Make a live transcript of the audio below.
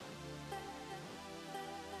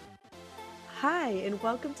Hi, and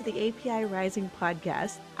welcome to the API Rising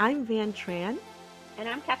podcast. I'm Van Tran. And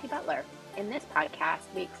I'm Cathy Butler. In this podcast,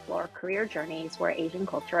 we explore career journeys where Asian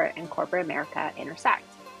culture and corporate America intersect.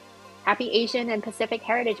 Happy Asian and Pacific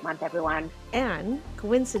Heritage Month, everyone. And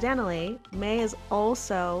coincidentally, May is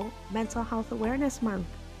also Mental Health Awareness Month.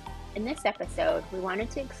 In this episode, we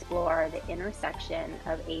wanted to explore the intersection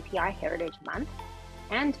of API Heritage Month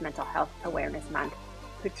and Mental Health Awareness Month,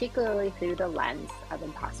 particularly through the lens of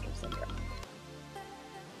imposter syndrome.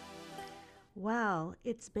 Well,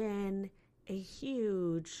 it's been a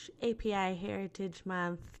huge API Heritage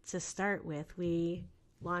Month to start with. We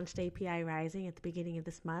launched API Rising at the beginning of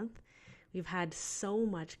this month. We've had so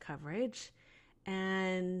much coverage,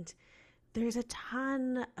 and there's a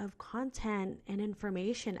ton of content and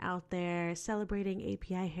information out there celebrating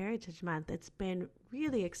API Heritage Month. It's been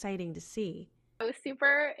really exciting to see. I was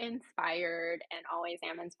super inspired and always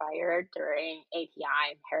am inspired during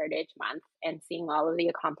API Heritage Month and seeing all of the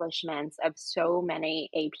accomplishments of so many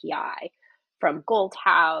API, from Gold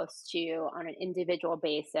House to on an individual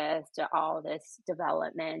basis to all this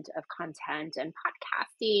development of content and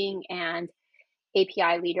podcasting and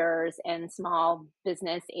API leaders and small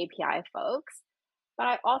business API folks. But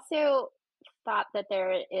I also thought that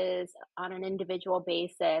there is, on an individual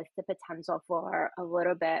basis, the potential for a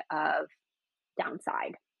little bit of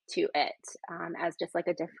downside to it, as just like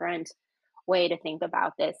a different way to think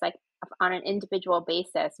about this. Like on an individual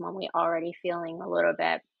basis, when we already feeling a little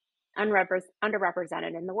bit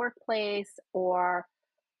underrepresented in the workplace, or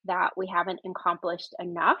that we haven't accomplished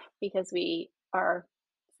enough because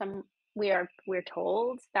some we're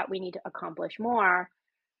told that we need to accomplish more,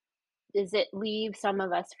 does it leave some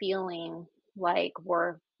of us feeling like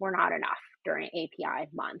we're not enough during API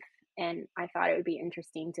month? And I thought it would be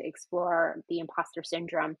interesting to explore the imposter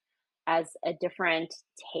syndrome as a different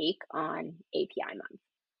take on API month.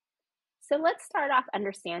 So let's start off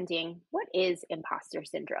understanding, what is imposter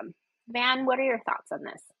syndrome? Van, what are your thoughts on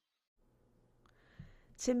this?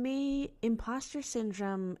 To me, imposter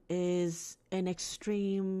syndrome is an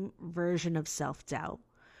extreme version of self doubt.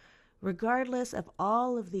 Regardless of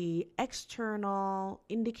all of the external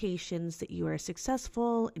indications that you are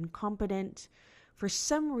successful and competent, for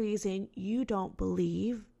some reason you don't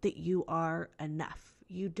believe that you are enough.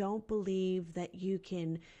 You don't believe that you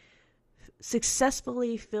can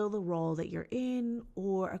successfully fill the role that you're in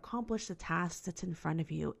or accomplish the task that's in front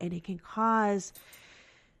of you. And it can cause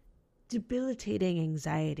debilitating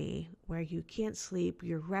anxiety where you can't sleep,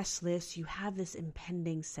 you're restless, you have this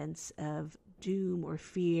impending sense of doom or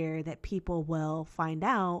fear that people will find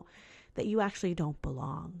out that you actually don't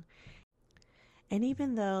belong. And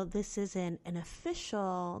even though this isn't an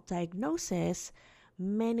official diagnosis,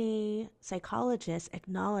 many psychologists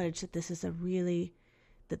acknowledge that this is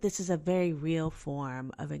a very real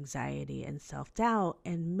form of anxiety and self-doubt,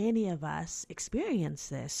 and many of us experience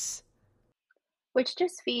this. Which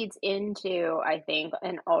just feeds into, I think,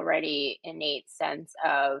 an already innate sense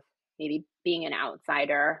of maybe being an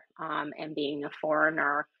outsider, and being a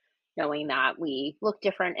foreigner, knowing that we look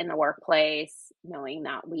different in the workplace, knowing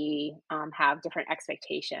that we have different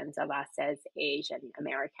expectations of us as Asian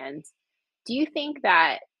Americans. Do you think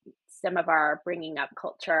that some of our bringing up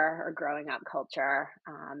culture or growing up culture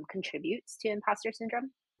contributes to imposter syndrome?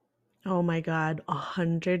 Oh my God,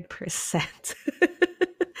 100%.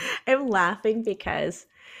 I'm laughing because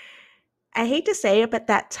I hate to say it, but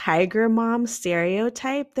that tiger mom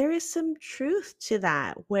stereotype, there is some truth to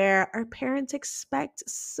that, where our parents expect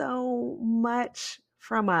so much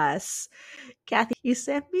from us. Kathy, you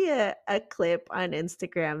sent me a clip on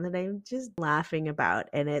Instagram that I'm just laughing about,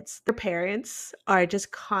 and it's their parents are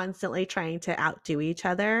just constantly trying to outdo each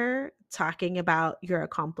other, talking about your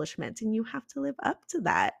accomplishments, and you have to live up to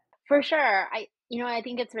that. For sure. I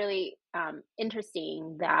think it's really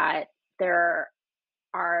interesting that there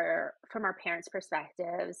are, from our parents'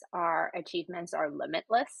 perspectives, our achievements are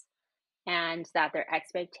limitless, and that their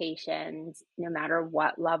expectations, no matter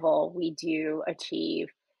what level we do achieve,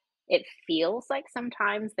 it feels like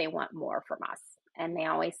sometimes they want more from us. And they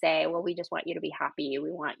always say, well, we just want you to be happy.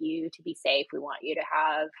 We want you to be safe. We want you to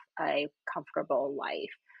have a comfortable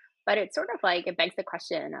life. But it's sort of like it begs the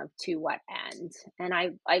question of, to what end? And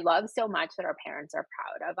I love so much that our parents are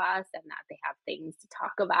proud of us and that they have things to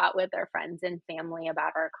talk about with their friends and family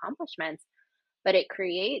about our accomplishments. But it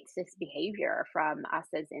creates this behavior from us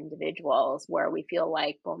as individuals where we feel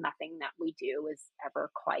like, well, nothing that we do is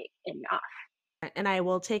ever quite enough. And I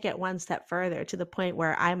will take it one step further to the point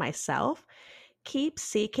where I myself keep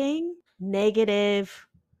seeking negative,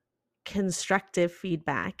 constructive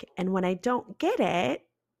feedback. And when I don't get it,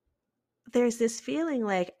 there's this feeling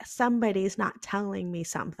like somebody's not telling me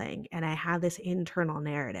something, and I have this internal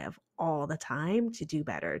narrative all the time to do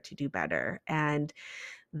better, to do better. And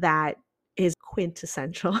that is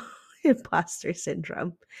quintessential imposter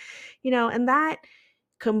syndrome. And that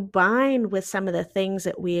combined with some of the things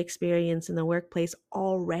that we experience in the workplace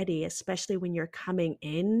already, especially when you're coming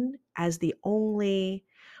in as the only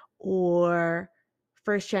or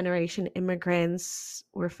first generation immigrants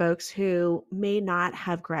or folks who may not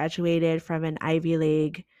have graduated from an Ivy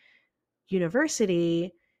League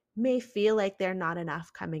university may feel like they're not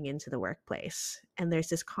enough coming into the workplace. And there's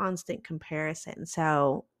this constant comparison.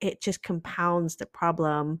 So it just compounds the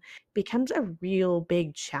problem, becomes a real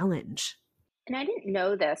big challenge. And I didn't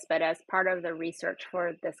know this, but as part of the research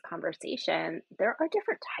for this conversation, there are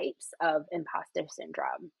different types of imposter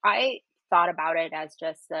syndrome. I thought about it as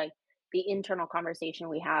just like the internal conversation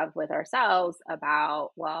we have with ourselves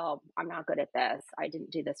about, well, I'm not good at this, I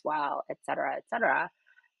didn't do this well, et cetera, et cetera.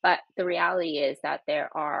 But the reality is that there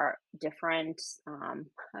are different,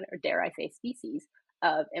 or dare I say, species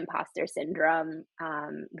of imposter syndrome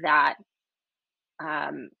that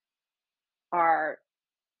um, are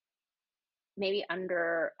maybe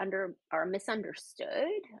under or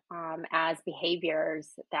misunderstood as behaviors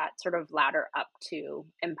that sort of ladder up to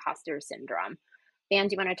imposter syndrome. Dan,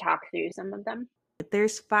 do you want to talk through some of them?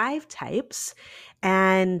 There's 5 types,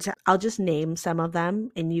 and I'll just name some of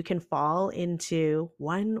them, and you can fall into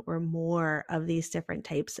one or more of these different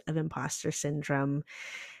types of imposter syndrome.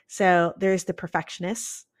 So there's the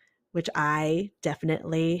perfectionists, which I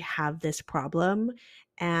definitely have this problem.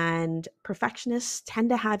 And perfectionists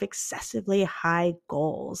tend to have excessively high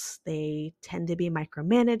goals. They tend to be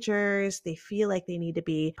micromanagers. They feel like they need to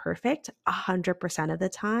be perfect 100% of the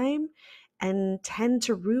time and tend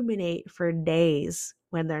to ruminate for days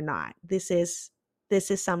when they're not. This is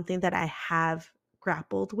something that I have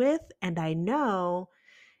grappled with, and I know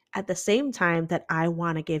at the same time that I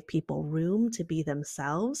want to give people room to be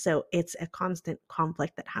themselves. So it's a constant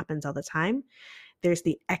conflict that happens all the time. There's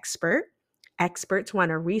the expert. Experts want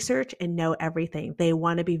to research and know everything. They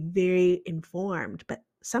want to be very informed, but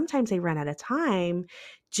sometimes they run out of time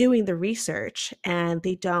doing the research and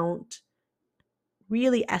they don't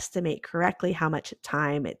really estimate correctly how much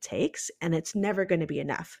time it takes. And it's never going to be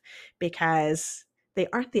enough because they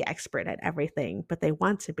aren't the expert at everything, but they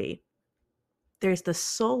want to be. There's the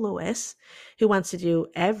soloist who wants to do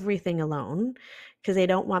everything alone because they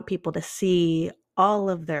don't want people to see all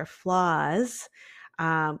of their flaws.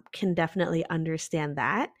 Can definitely understand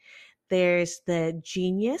that. There's the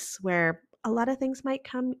genius where a lot of things might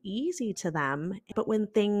come easy to them, but when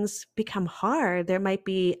things become hard, there might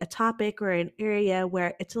be a topic or an area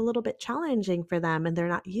where it's a little bit challenging for them and they're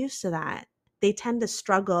not used to that. They tend to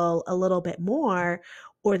struggle a little bit more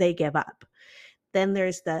or they give up. Then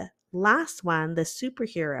there's the last one, the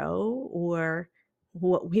superhero, or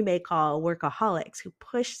what we may call workaholics, who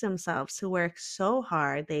push themselves to work so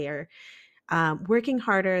hard. They are working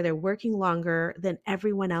harder, they're working longer than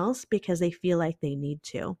everyone else because they feel like they need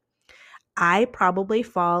to. I probably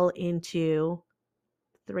fall into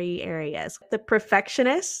 3 areas: the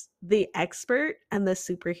perfectionist, the expert, and the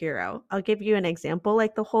superhero. I'll give you an example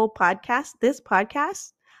like the whole podcast, this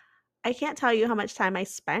podcast I can't tell you how much time I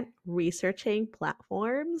spent researching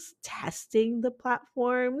platforms, testing the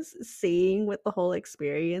platforms, seeing what the whole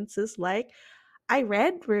experience is like. I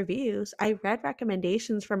read reviews, I read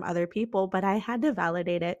recommendations from other people, but I had to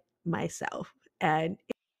validate it myself. And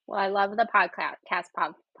Well, I love the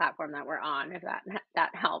platform that we're on, if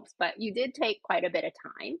that helps. But you did take quite a bit of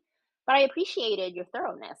time. But I appreciated your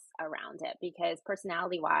thoroughness around it because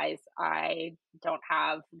personality wise, I don't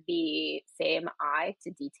have the same eye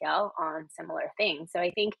to detail on similar things. So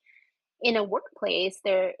I think in a workplace,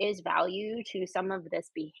 there is value to some of this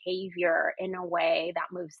behavior in a way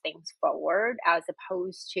that moves things forward as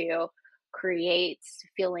opposed to creates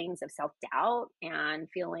feelings of self doubt and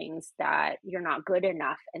feelings that you're not good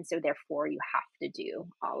enough. And so, therefore, you have to do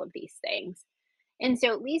all of these things. And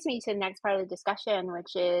so it leads me to the next part of the discussion,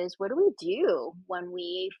 which is what do we do when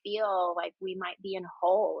we feel like we might be in a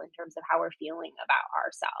hole in terms of how we're feeling about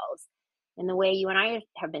ourselves? And the way you and I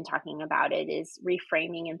have been talking about it is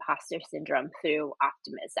reframing imposter syndrome through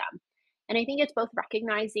optimism. And I think it's both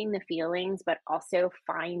recognizing the feelings, but also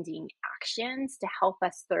finding actions to help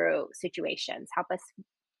us through situations, help us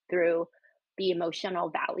through the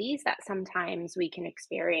emotional valleys that sometimes we can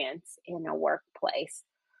experience in a workplace.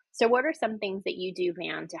 So, what are some things that you do,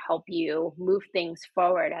 Van, to help you move things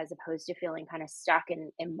forward as opposed to feeling kind of stuck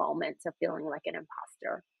in moments of feeling like an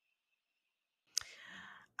imposter?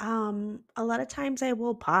 A lot of times I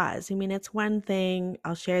will pause. I mean, it's one thing,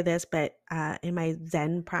 I'll share this, but in my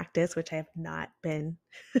Zen practice, which I have not been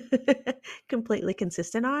completely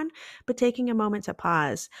consistent on, but taking a moment to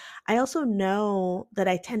pause. I also know that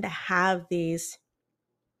I tend to have these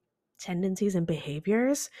tendencies and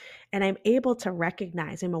behaviors, and I'm able to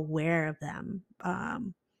recognize, I'm aware of them.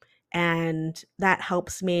 And that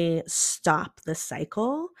helps me stop the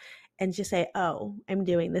cycle and just say, oh, I'm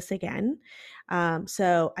doing this again.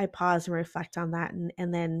 So I pause and reflect on that,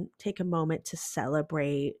 and then take a moment to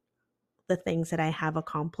celebrate the things that I have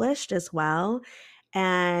accomplished as well.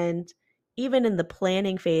 And even in the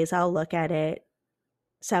planning phase, I'll look at it,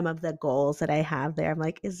 some of the goals that I have there. I'm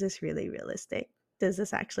like, is this really realistic? Does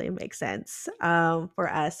this actually make sense for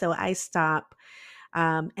us? So I stop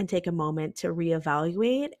and take a moment to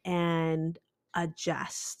reevaluate and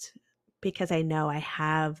adjust, because I know I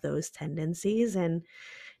have those tendencies and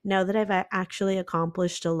know that I've actually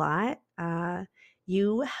accomplished a lot.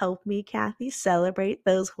 You help me, Cathy, celebrate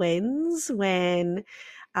those wins when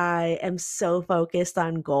I am so focused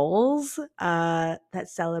on goals, that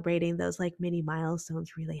celebrating those like mini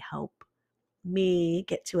milestones really help me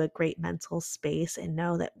get to a great mental space and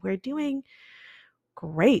know that we're doing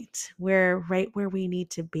great. We're right where we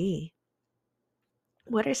need to be.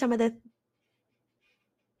 What are some of the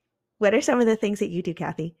what are some of the things that you do,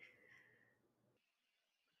 Kathy?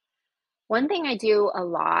 One thing I do a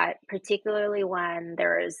lot, particularly when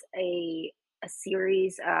there's a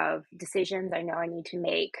series of decisions I know I need to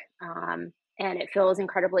make, and it feels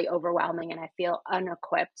incredibly overwhelming and I feel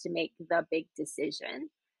unequipped to make the big decision,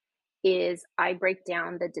 is I break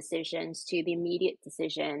down the decisions to the immediate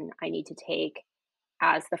decision I need to take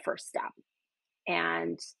as the first step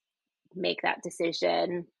and make that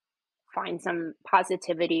decision, find some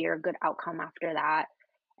positivity or good outcome after that,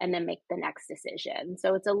 and then make the next decision.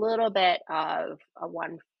 So it's a little bit of a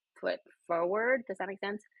one foot forward. Does that make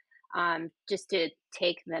sense? Just to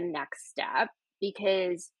take the next step,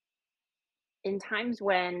 because in times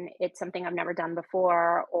when it's something I've never done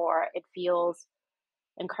before or it feels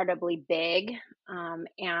incredibly big,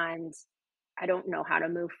 and I don't know how to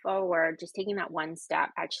move forward, just taking that one step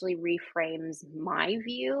actually reframes my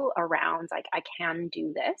view around like, I can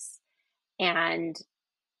do this. And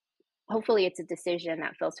hopefully it's a decision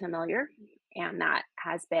that feels familiar and that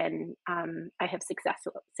has been, I have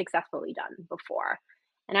successfully done before.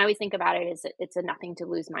 And I always think about it as it's a nothing to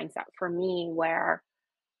lose mindset for me, where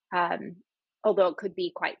um, although it could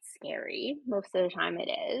be quite scary, most of the time it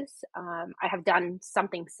is. I have done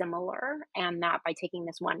something similar, and that by taking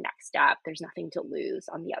this one next step, there's nothing to lose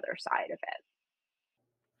on the other side of it.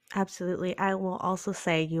 Absolutely. I will also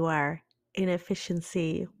say you are an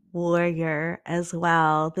efficiency warrior as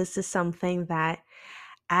well. This is something that,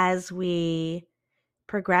 as we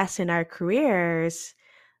progress in our careers,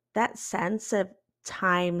 that sense of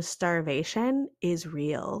time starvation is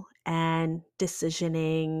real, and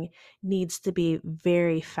decisioning needs to be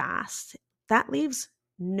very fast. That leaves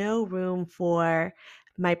no room for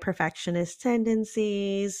my perfectionist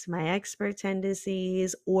tendencies, my expert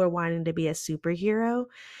tendencies, or wanting to be a superhero,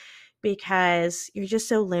 because you're just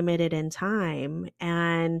so limited in time.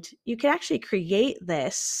 And you can actually create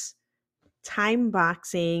this time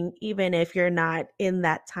boxing even if you're not in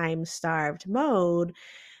that time starved mode,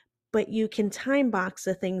 but you can time box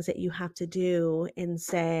the things that you have to do and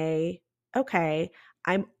say, okay,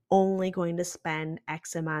 I'm only going to spend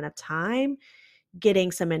X amount of time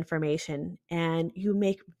getting some information. And you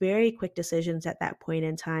make very quick decisions at that point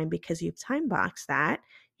in time because you've time boxed that.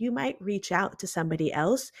 You might reach out to somebody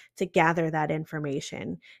else to gather that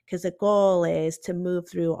information, because the goal is to move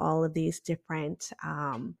through all of these different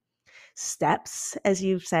steps, as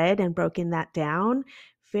you've said, and broken that down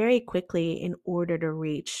very quickly in order to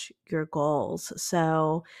reach your goals.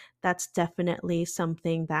 So that's definitely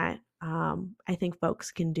something that I think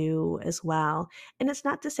folks can do as well. And it's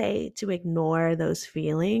not to say to ignore those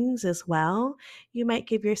feelings as well. You might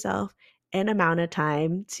give yourself an amount of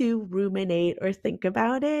time to ruminate or think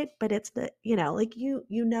about it, but it's the, like you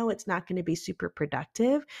know it's not going to be super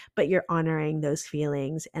productive, but you're honoring those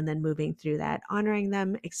feelings and then moving through that, honoring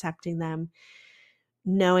them, accepting them,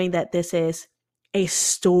 knowing that this is a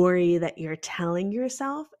story that you're telling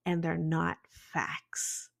yourself and they're not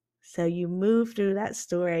facts. So you move through that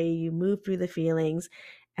story, you move through the feelings,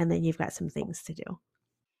 and then you've got some things to do.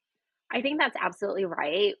 I think that's absolutely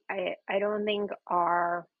right. I don't think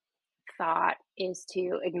our thought is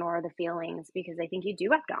to ignore the feelings, because I think you do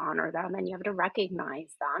have to honor them and you have to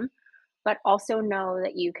recognize them, but also know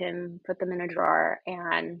that you can put them in a drawer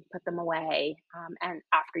and put them away, and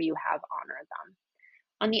after you have honored them.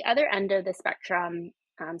 On the other end of the spectrum,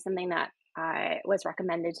 something that I was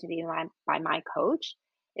recommended to me by my coach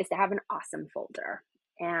is to have an awesome folder.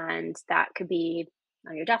 And that could be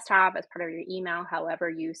on your desktop as part of your email, however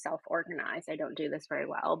you self organize. I don't do this very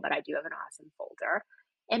well, but I do have an awesome folder.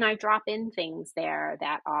 And I drop in things there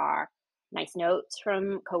that are nice notes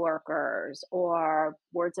from coworkers or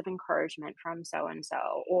words of encouragement from so and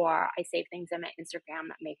so, or I save things in my Instagram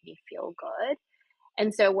that make me feel good.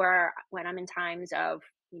 And so when I'm in times of,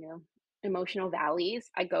 you know, emotional valleys,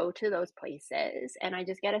 I go to those places and I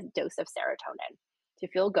just get a dose of serotonin to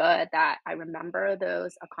feel good that I remember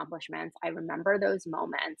those accomplishments. I remember those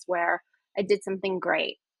moments where I did something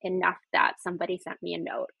great enough that somebody sent me a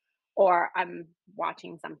note, or I'm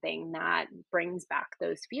watching something that brings back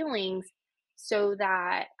those feelings so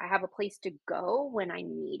that I have a place to go when I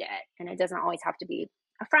need it. And it doesn't always have to be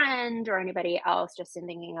a friend or anybody else, just in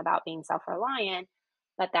thinking about being self reliant,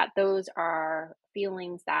 but that those are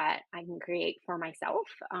feelings that I can create for myself,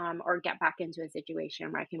 or get back into a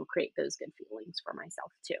situation where I can create those good feelings for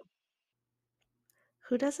myself too.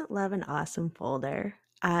 Who doesn't love an awesome folder?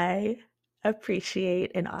 I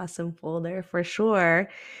appreciate an awesome folder for sure.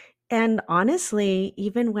 And honestly,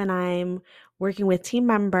 even when I'm working with team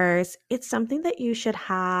members, it's something that you should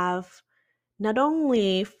have not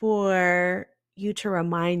only for you to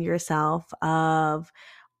remind yourself of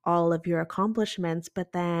all of your accomplishments,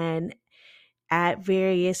 but then at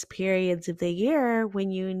various periods of the year when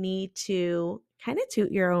you need to kind of toot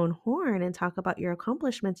your own horn and talk about your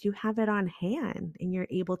accomplishments, you have it on hand and you're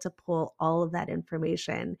able to pull all of that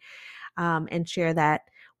information and share that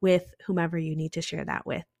with whomever you need to share that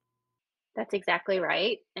with. That's exactly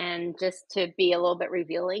right. And just to be a little bit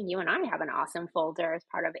revealing, you and I have an awesome folder as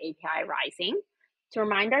part of API Rising to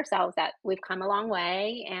remind ourselves that we've come a long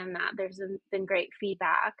way and that been great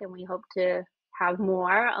feedback, and we hope to have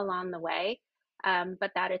more along the way.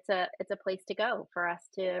 But that it's a place to go for us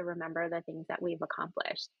to remember the things that we've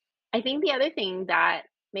accomplished. I think the other thing that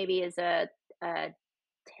maybe is a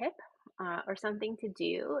tip, or something to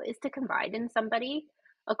do is to confide in somebody,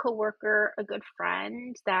 a coworker, a good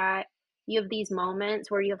friend, that you have these moments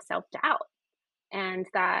where you have self doubt and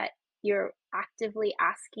that you're actively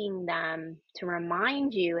asking them to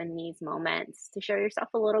remind you in these moments to show yourself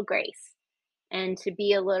a little grace and to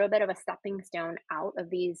be a little bit of a stepping stone out of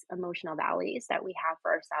these emotional valleys that we have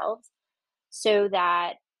for ourselves, so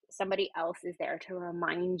that somebody else is there to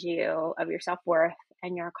remind you of your self-worth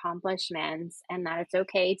and your accomplishments, and that it's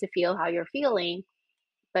okay to feel how you're feeling,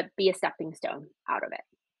 but be a stepping stone out of it.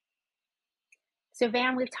 So,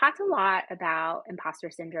 Van, we've talked a lot about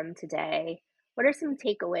imposter syndrome today. What are some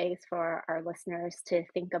takeaways for our listeners to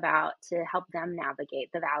think about to help them navigate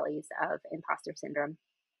the valleys of imposter syndrome?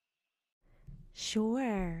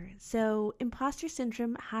 Sure. So, imposter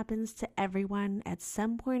syndrome happens to everyone at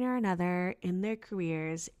some point or another in their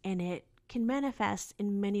careers, and it can manifest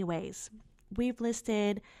in many ways. We've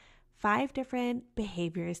listed 5 different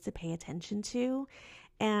behaviors to pay attention to,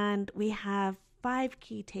 and we have 5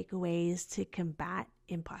 key takeaways to combat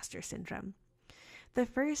imposter syndrome. The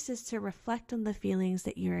first is to reflect on the feelings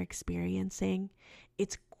that you're experiencing.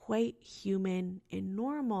 It's quite human and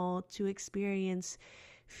normal to experience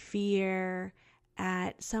fear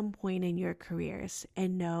at some point in your careers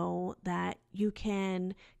and know that you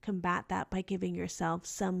can combat that by giving yourself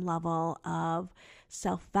some level of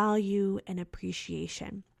self value and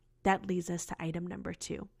appreciation. That leads us to item number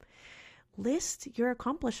 2. List your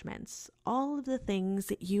accomplishments, all of the things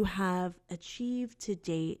that you have achieved to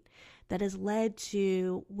date that has led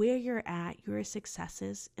to where you're at, your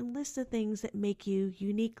successes, and list the things that make you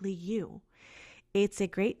uniquely you. It's a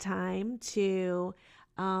great time to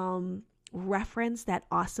reference that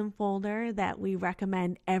awesome folder that we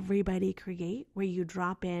recommend everybody create, where you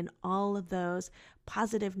drop in all of those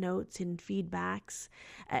positive notes and feedbacks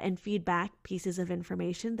and feedback pieces of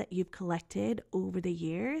information that you've collected over the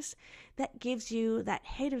years. That gives you that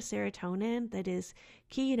hit of serotonin that is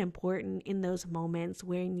key and important in those moments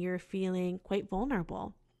when you're feeling quite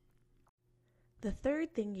vulnerable. The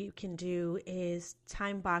third thing you can do is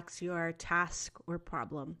time box your task or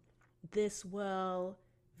problem. This will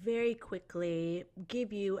very quickly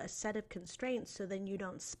give you a set of constraints so then you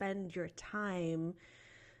don't spend your time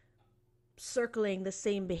circling the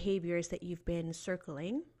same behaviors that you've been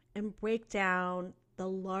circling, and break down the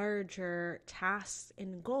larger tasks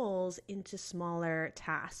and goals into smaller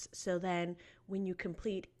tasks. So then when you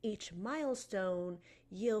complete each milestone,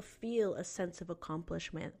 you'll feel a sense of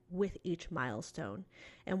accomplishment with each milestone.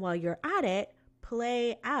 And while you're at it,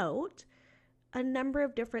 play out a number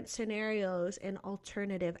of different scenarios and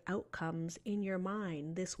alternative outcomes in your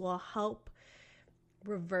mind. This will help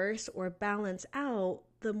reverse or balance out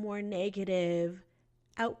the more negative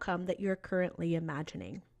outcome that you're currently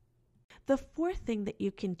imagining. The fourth thing that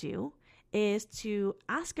you can do is to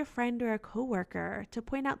ask a friend or a coworker to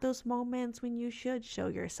point out those moments when you should show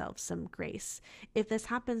yourself some grace. If this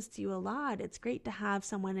happens to you a lot, it's great to have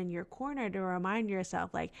someone in your corner to remind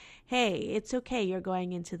yourself, like, hey, it's okay, you're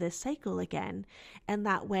going into this cycle again. And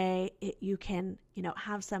that way you can,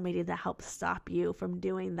 have somebody to help stop you from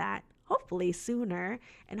doing that, hopefully sooner,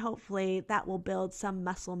 and hopefully that will build some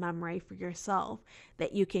muscle memory for yourself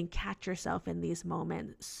that you can catch yourself in these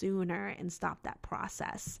moments sooner and stop that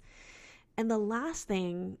process. And the last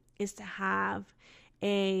thing is to have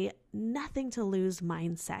a nothing to lose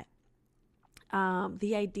mindset.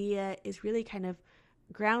 The idea is really kind of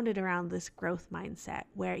grounded around this growth mindset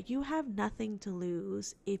where you have nothing to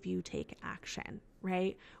lose if you take action,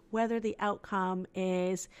 right? Whether the outcome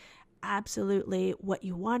is absolutely what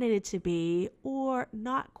you wanted it to be or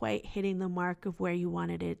not quite hitting the mark of where you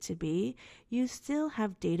wanted it to be, you still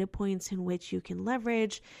have data points in which you can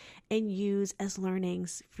leverage and use as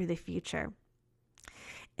learnings for the future.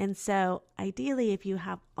 And so, ideally, if you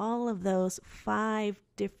have all of those 5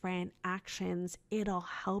 different actions, it'll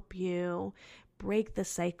help you break the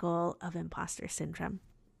cycle of imposter syndrome.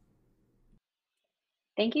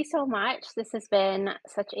 Thank you so much. This has been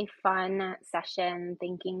such a fun session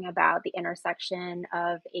thinking about the intersection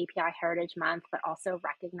of API Heritage Month, but also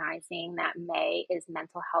recognizing that May is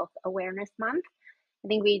Mental Health Awareness Month. I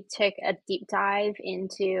think we took a deep dive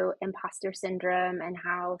into imposter syndrome and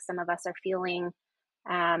how some of us are feeling,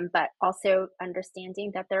 but also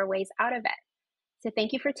understanding that there are ways out of it. So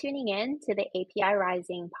thank you for tuning in to the API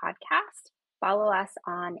Rising podcast. Follow us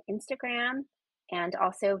on Instagram and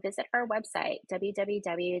also visit our website,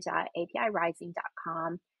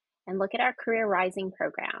 www.apirising.com, and look at our Career Rising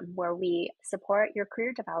program, where we support your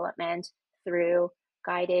career development through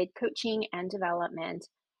guided coaching and development,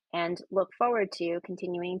 and look forward to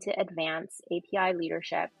continuing to advance API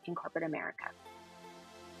leadership in corporate America.